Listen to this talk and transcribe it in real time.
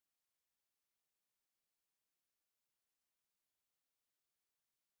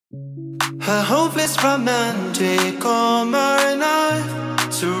A hopeless romantic all my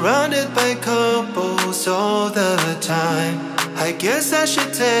life, surrounded by couples all the time. I guess I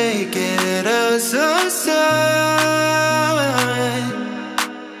should take it as a sign.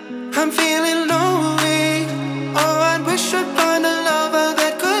 I'm feeling lonely. Oh, I wish I'd find a lover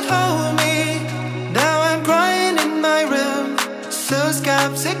that could hold me. Now I'm crying in my room, so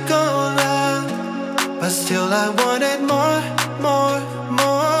skeptical love, but still I wanted more, more,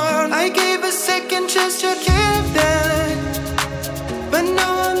 more. I gave a second chance to give that, but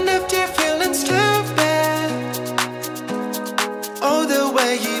now I'm left here feeling stupid. Oh, the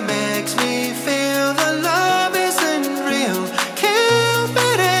way he makes me feel, the love isn't real.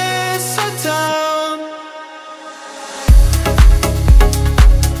 Cupid is so dumb.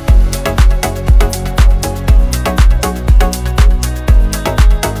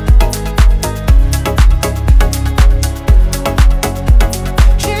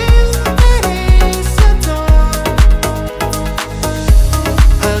 Cupid is so dumb.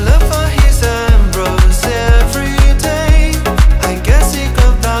 I love for his ambrose every day. I guess he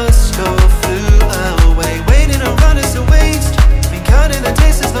got lost or flew away. Waiting around is a waste. Been counting the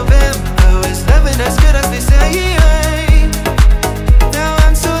days since November. It's never as good as they say. Now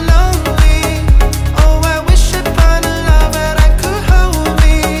I'm so lonely. Oh, I wish I'd find a lover that could hold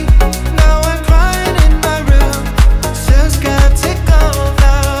me. Now I'm crying in my room, so skeptical of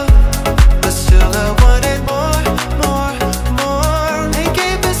love, but still I wanted more, more, more. I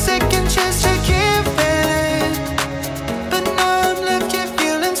gave a second chance to give it, but now I'm left here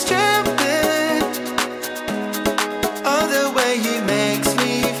feeling stupid. Oh, the way he makes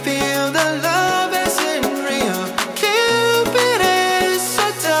me feel, the love isn't real. Cupid is so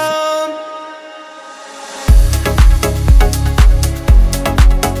dumb.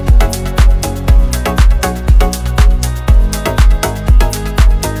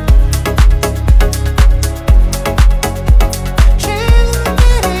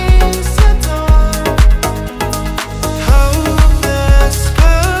 Cupid is so dumb. Hopeless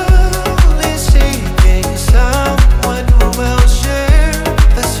girl is seeking someone who will share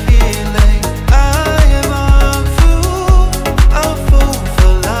this feeling. I am a fool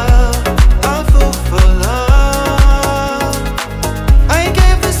for love, a fool for love. I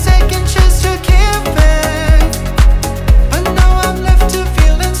gave a second chance to give it, but now I'm left to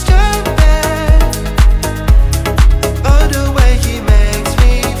feeling stupid. Oh, the way he makes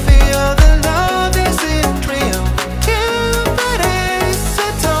me feel, the love isn't real. Cupid is so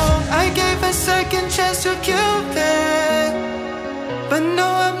dumb. I gave a second chance to Cupid, but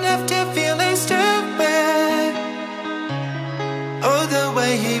now I'm left here feeling stupid. Oh, the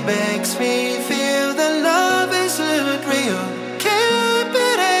way he makes me feel, the love isn't real.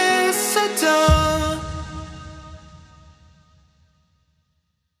 Cupid is so dumb.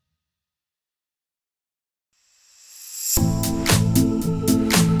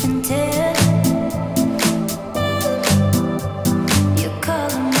 Until you call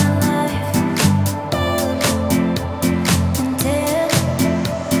in my life, until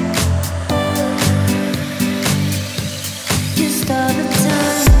you start the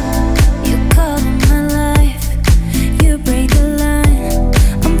time, you call in my life, you break the line,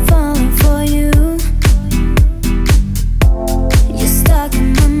 I'm falling for you. You're stuck in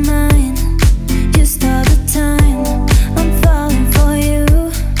my mind, you start the time, I'm falling for you.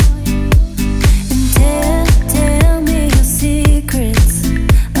 And tell me your secrets,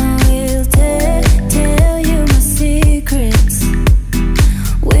 I will tell you my secrets.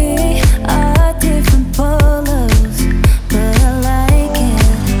 We are different polos, but I like it.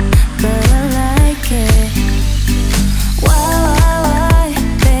 Why,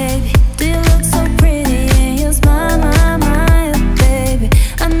 baby, do you look so pretty and you smile, my, baby?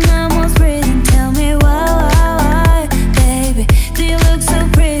 And I'm almost breathing, tell me why, baby, do you look so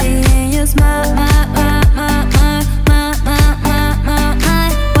pretty and you smile, my,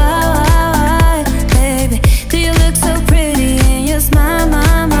 why, baby, do you look so pretty and you smile,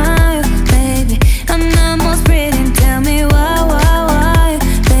 my, baby? And I'm almost breathing, tell me why,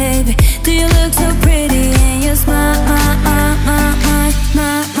 baby, do you look so pretty and you smile, yeah.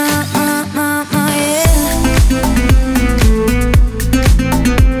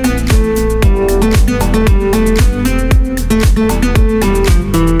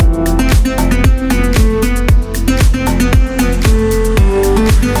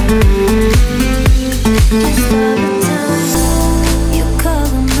 You call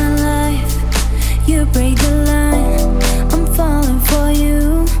in my life, you break the line, I'm falling for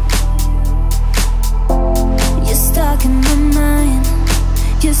you. You're stuck in my mind,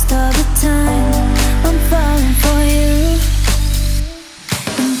 you start the time, I'm falling for you.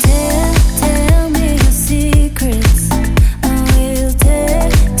 And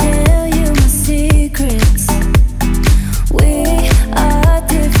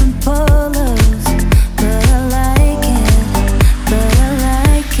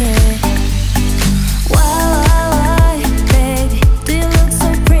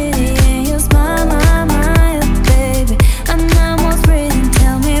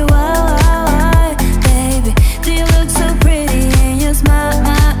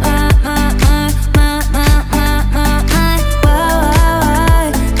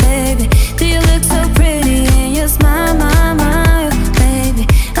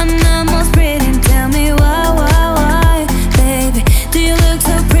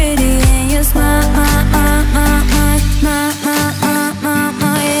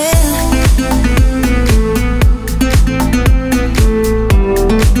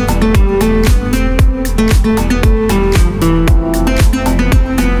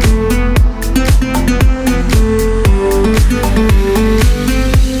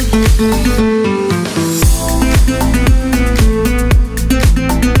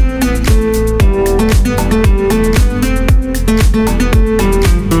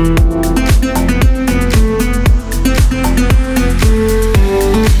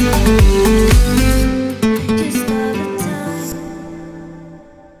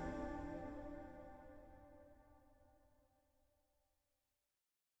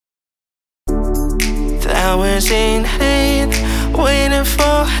hours in hand, waiting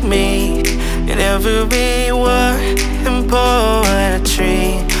for me. And every word in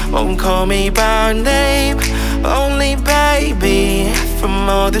poetry won't call me by name, only baby. From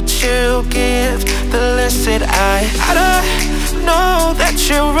all that you give, the less that I don't know that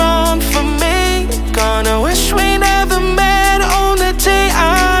you're wrong for me. Gonna wish we never met on the day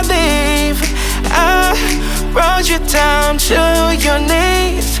I leave. I brought you down to your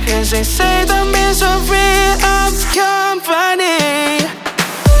knees, 'cause they say the misery of company.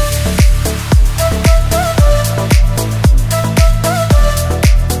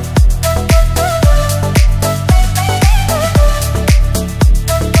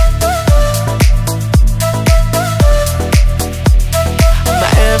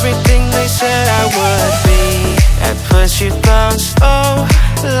 Said I would be, I push you down slow,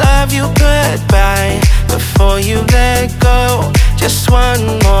 love you goodbye before you let go. Just one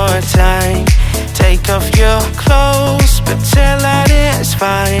more time, take off your clothes, pretend that it's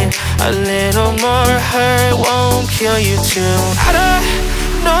fine. A little more hurt won't kill you too. I don't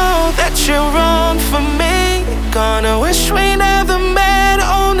know that you're wrong for me. Gonna wish we never met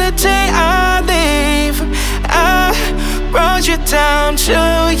on the day I leave. I brought you down to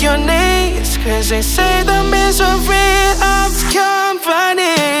your knees, 'cause they say the misery of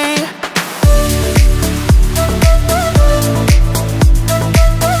company.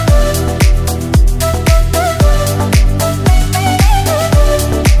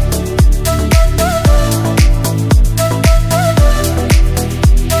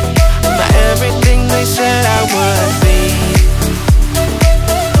 Not everything they said I would be.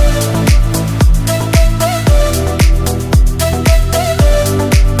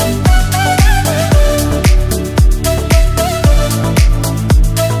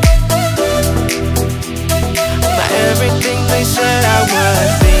 Said I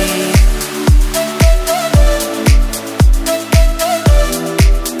would be.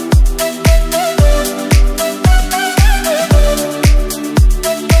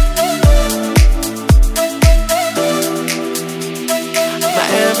 Not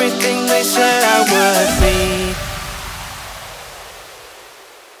everything they said I would be.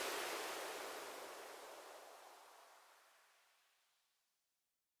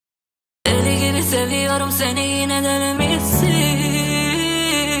 Deli gibi seviyorum seni, yine deli misin?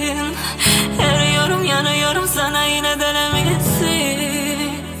 Eriyorum yanıyorum sana, yine deli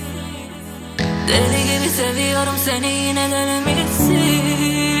misin? Deli gibi seviyorum seni, yine deli misin?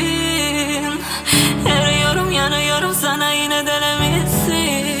 Eriyorum yanıyorum sana, yine deli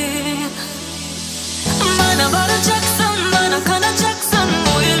misin? Bana varacaksın, bana kanacaksın,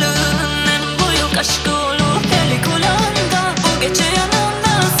 bu yılın en büyük aşkı olur. Deli kulağında bu gece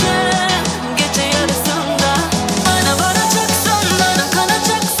yanımda sen.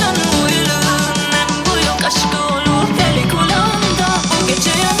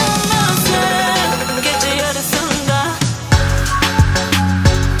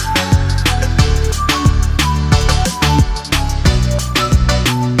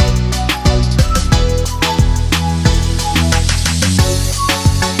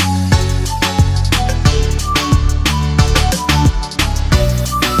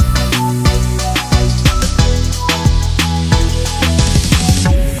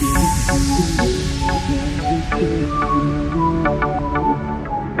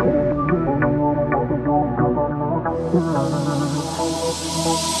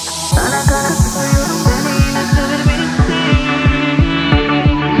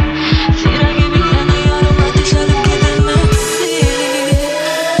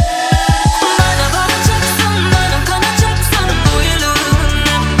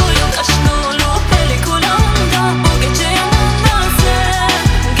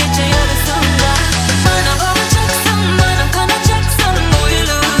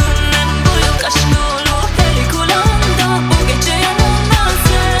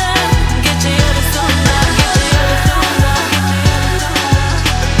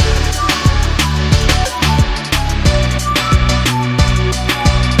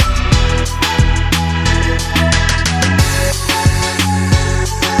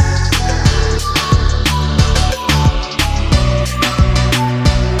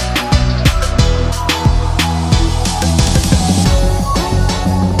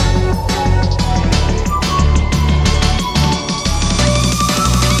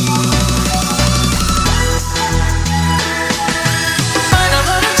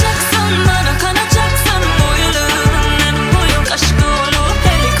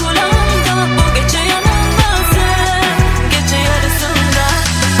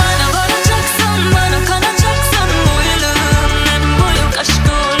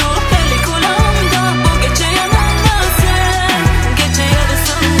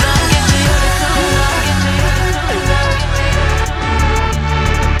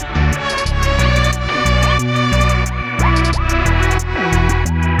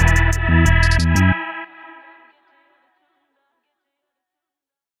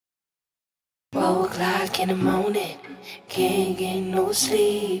 in the morning, can't get no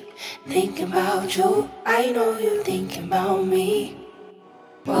sleep. Thinking about you, I know you thinking about me.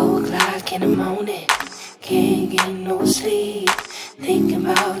 4 o'clock in the morning, can't get no sleep. Thinking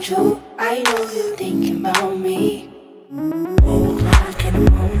about you, I know you thinking about me. 4 o'clock in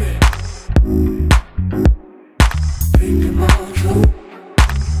the morning, thinking about you.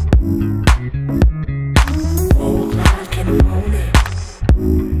 4 o'clock in the morning,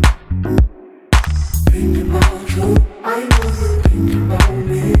 thinking about you, I know you thinking about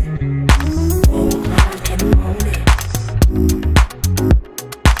me. 4 o'clock in the morning,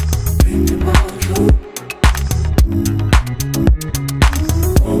 thinking about you.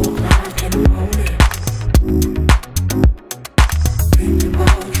 4 o'clock in the morning, thinking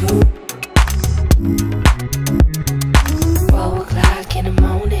about you. 4 o'clock in the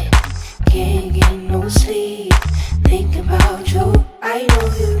morning, can't get no sleep. Thinking about you, I know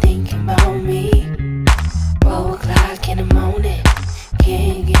you thinking about me. 4 o'clock in the morning,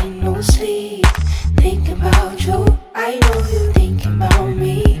 can't get no sleep. Thinking about you, I know you thinking about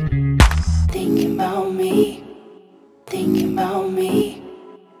me. Thinking about me, thinking about me,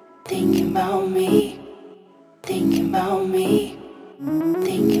 thinking about me, thinking about me,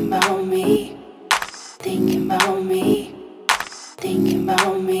 thinking about me, thinking about me, thinking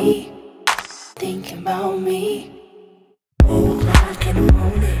about me, thinking about me. 4 o'clock in the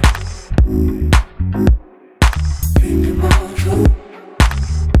morning, thinking about you.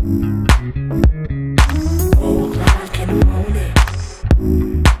 4 o'clock in the morning,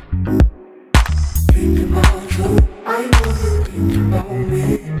 thinking about you, I know you thinking about me.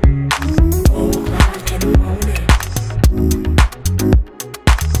 4 o'clock in the morning,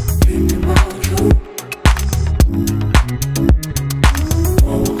 thinking about you.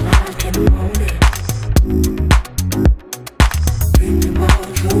 4 o'clock in the morning, thinking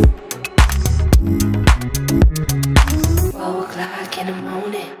about you. 4 o'clock in the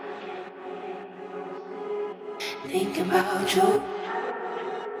morning, thinking about you.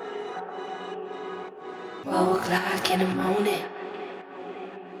 4 o'clock in the morning,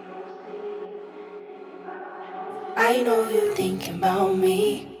 I know you thinking about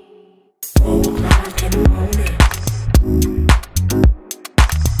me. 4 o'clock in the morning.